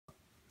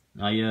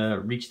I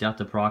reached out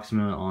to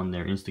Proxima on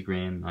their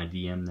Instagram. I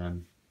DM'd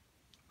them,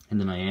 and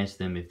then I asked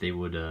them if they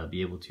would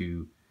be able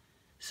to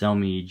sell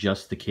me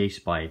just the case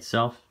by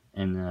itself,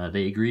 and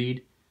they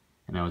agreed,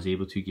 and I was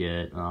able to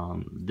get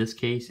this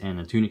case and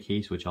a tuna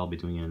case, which I'll be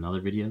doing in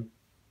another video.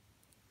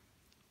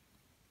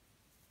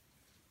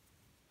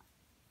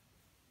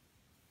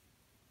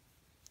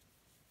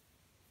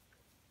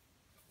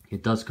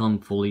 It does come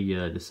fully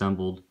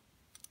disassembled.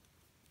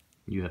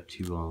 You have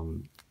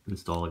to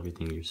install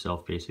everything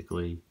yourself,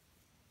 basically.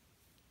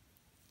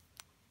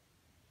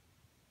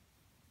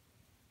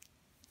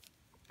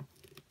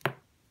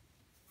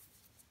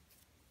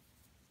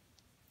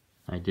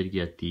 I did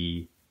get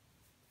the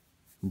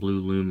blue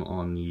loom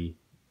on the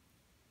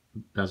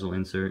bezel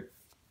insert.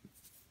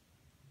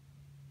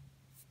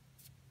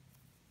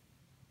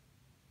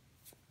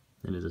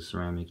 It is a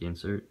ceramic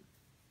insert.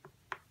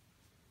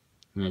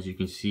 And as you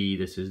can see,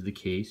 this is the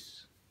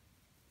case.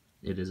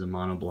 It is a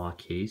monoblock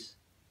case.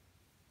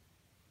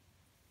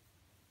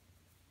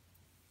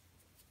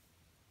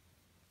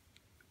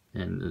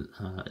 And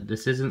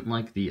this isn't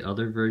like the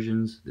other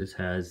versions. This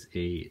has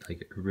a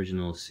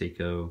original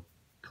Seiko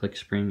click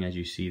spring, as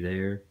you see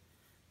there.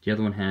 The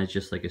other one has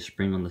just like a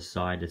spring on the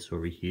side that's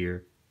over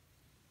here.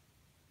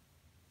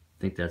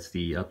 I think that's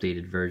the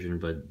updated version,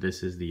 but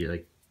this is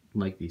the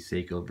like the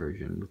Seiko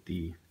version with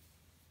the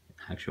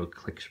actual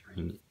click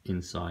spring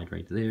inside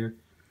right there.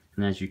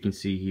 And as you can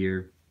see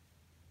here,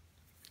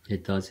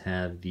 it does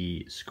have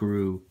the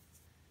screw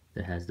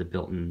that has the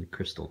built-in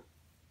crystal.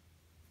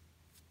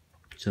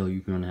 So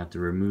you're going to have to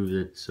remove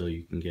it so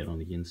you can get on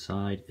the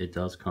inside. It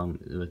does come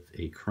with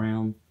a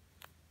crown,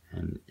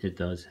 and it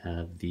does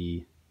have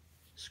the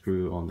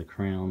screw on the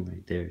crown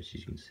right there, as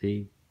you can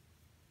see.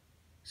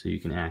 So you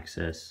can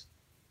access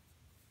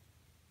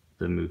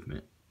the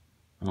movement.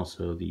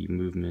 Also the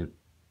movement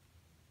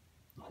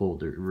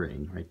holder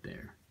ring right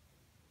there.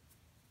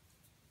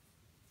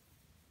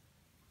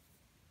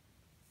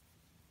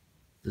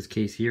 This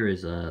case here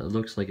is, it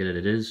looks like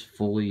it is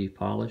fully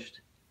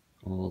polished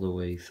all the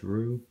way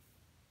through.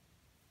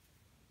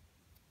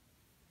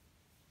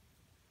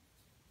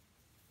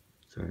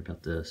 Sorry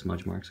about the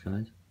smudge marks,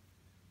 guys.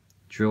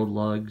 Drilled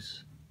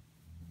lugs.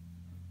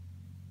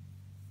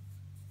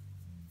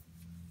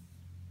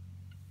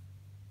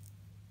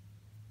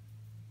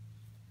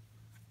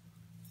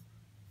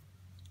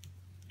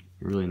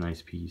 Really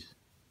nice piece.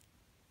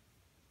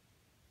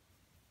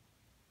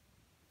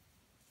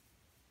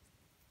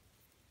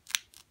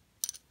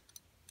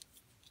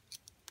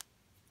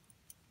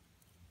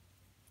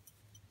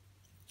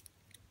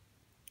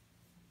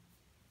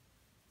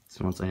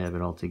 So once I have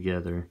it all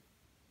together,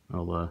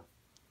 I'll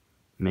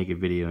make a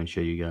video and show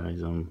you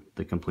guys on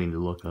the completed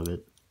look of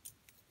it.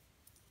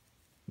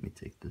 Let me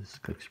take this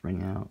click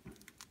spring out.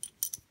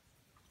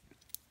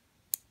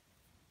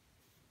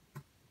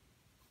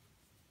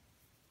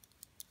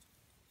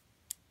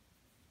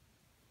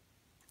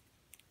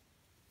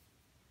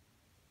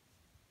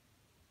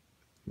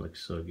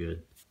 Looks so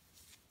good.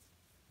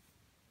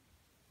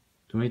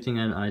 The only thing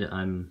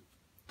I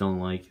don't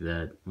like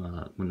that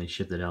when they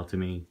shipped it out to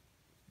me,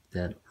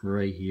 that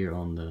right here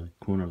on the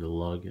corner of the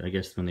lug, I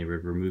guess when they were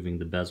removing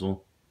the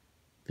bezel,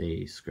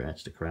 they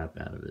scratched the crap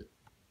out of it.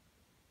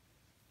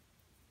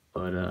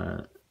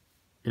 But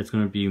it's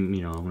going to be, I'm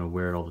going to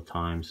wear it all the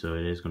time, so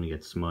it is going to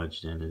get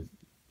smudged, and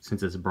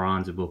since it's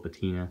bronze, it will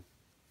patina,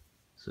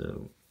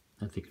 so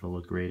I think it'll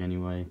look great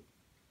anyway.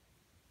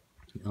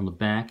 On the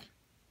back,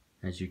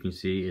 as you can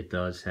see, it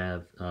does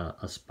have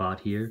a spot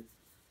here.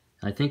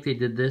 I think they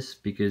did this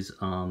because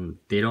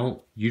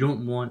you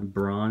don't want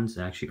bronze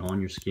actually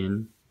on your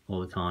skin all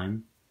the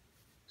time.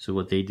 So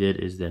what they did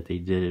is that they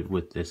did it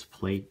with this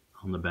plate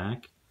on the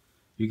back.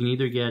 You can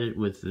either get it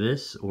with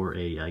this or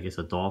I guess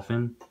a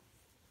dolphin.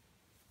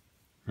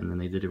 And then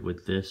they did it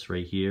with this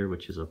right here,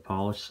 which is a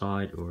polished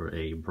side or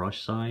a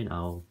brush side.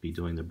 I'll be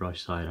doing the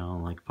brush side. I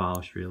don't like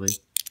polish really.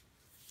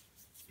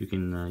 You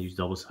can use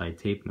double-sided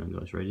tape and it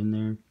goes right in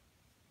there.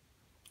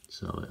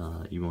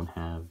 So you won't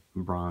have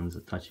bronze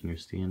touching your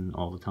skin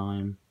all the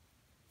time.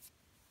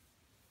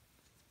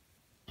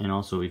 And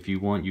also, if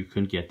you want, you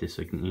could get this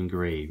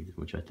engraved,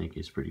 which I think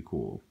is pretty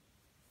cool.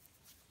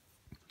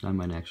 I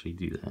might actually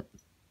do that.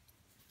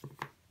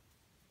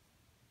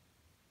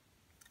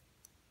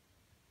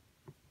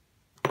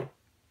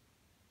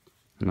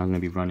 And I'm going to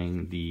be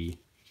running the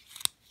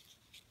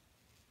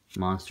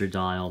monster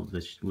dial,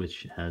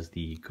 which has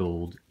the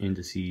gold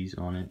indices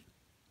on it.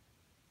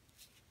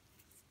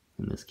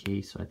 In this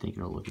case, so I think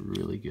it'll look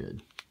really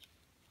good.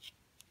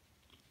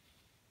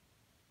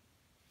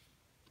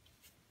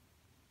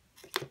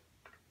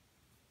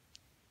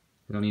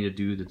 I don't need to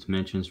do the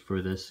dimensions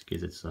for this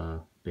because it's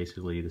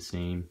basically the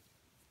same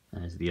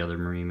as the other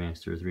Marine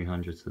Master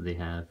 300s that they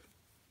have.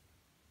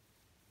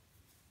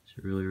 It's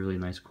really, really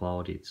nice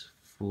quality. It's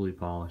fully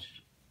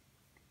polished,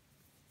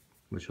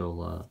 which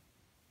will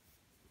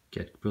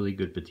get really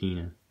good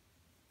patina.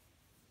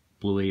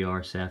 Blue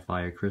AR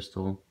sapphire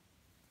crystal.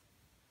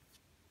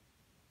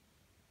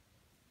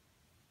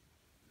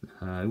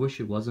 I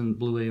wish it wasn't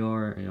Blue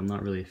AR. I'm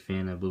not really a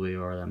fan of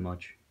Blue AR that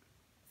much.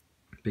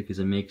 because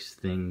it makes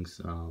things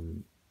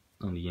on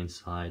the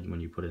inside, when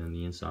you put it on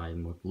the inside,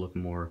 look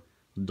more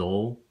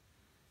dull.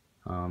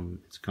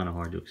 It's kind of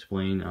hard to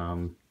explain.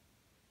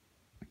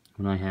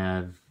 When I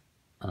have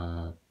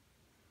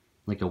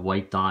like a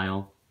white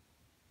dial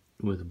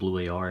with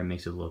blue AR, it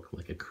makes it look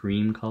like a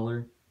cream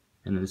color.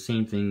 And then the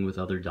same thing with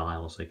other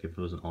dials, like if it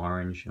was an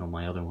orange, you know,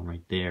 my other one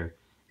right there,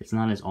 it's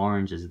not as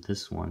orange as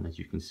this one, as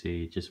you can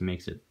see. It just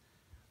makes it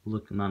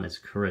look not as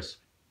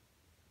crisp.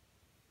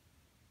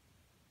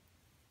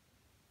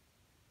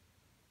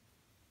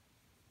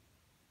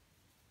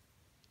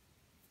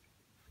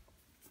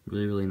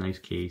 Really, really nice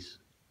case.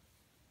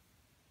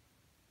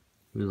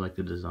 Really like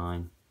the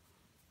design.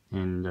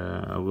 And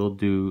I will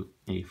do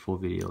a full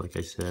video, like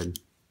I said.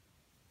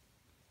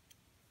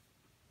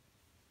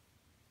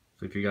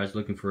 So if you guys are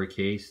looking for a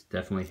case,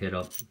 definitely hit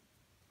up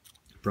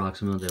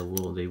Proxima. They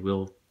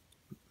will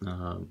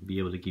be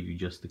able to give you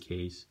just the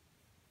case.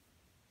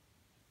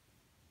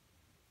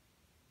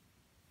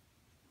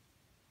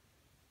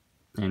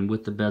 And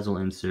with the bezel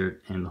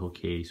insert and the whole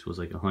case was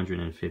like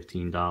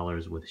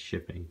 $115 with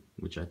shipping,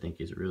 which I think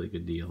is a really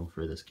good deal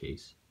for this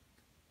case.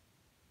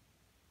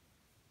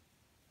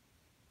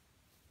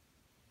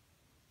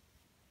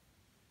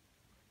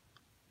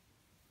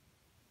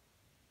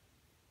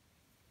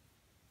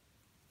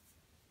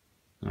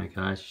 Alright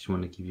guys, just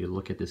wanted to give you a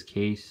look at this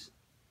case.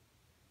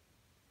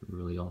 A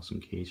really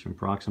awesome case from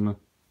Proxima.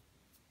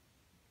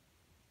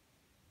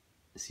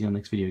 See you on the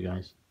next video,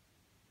 guys.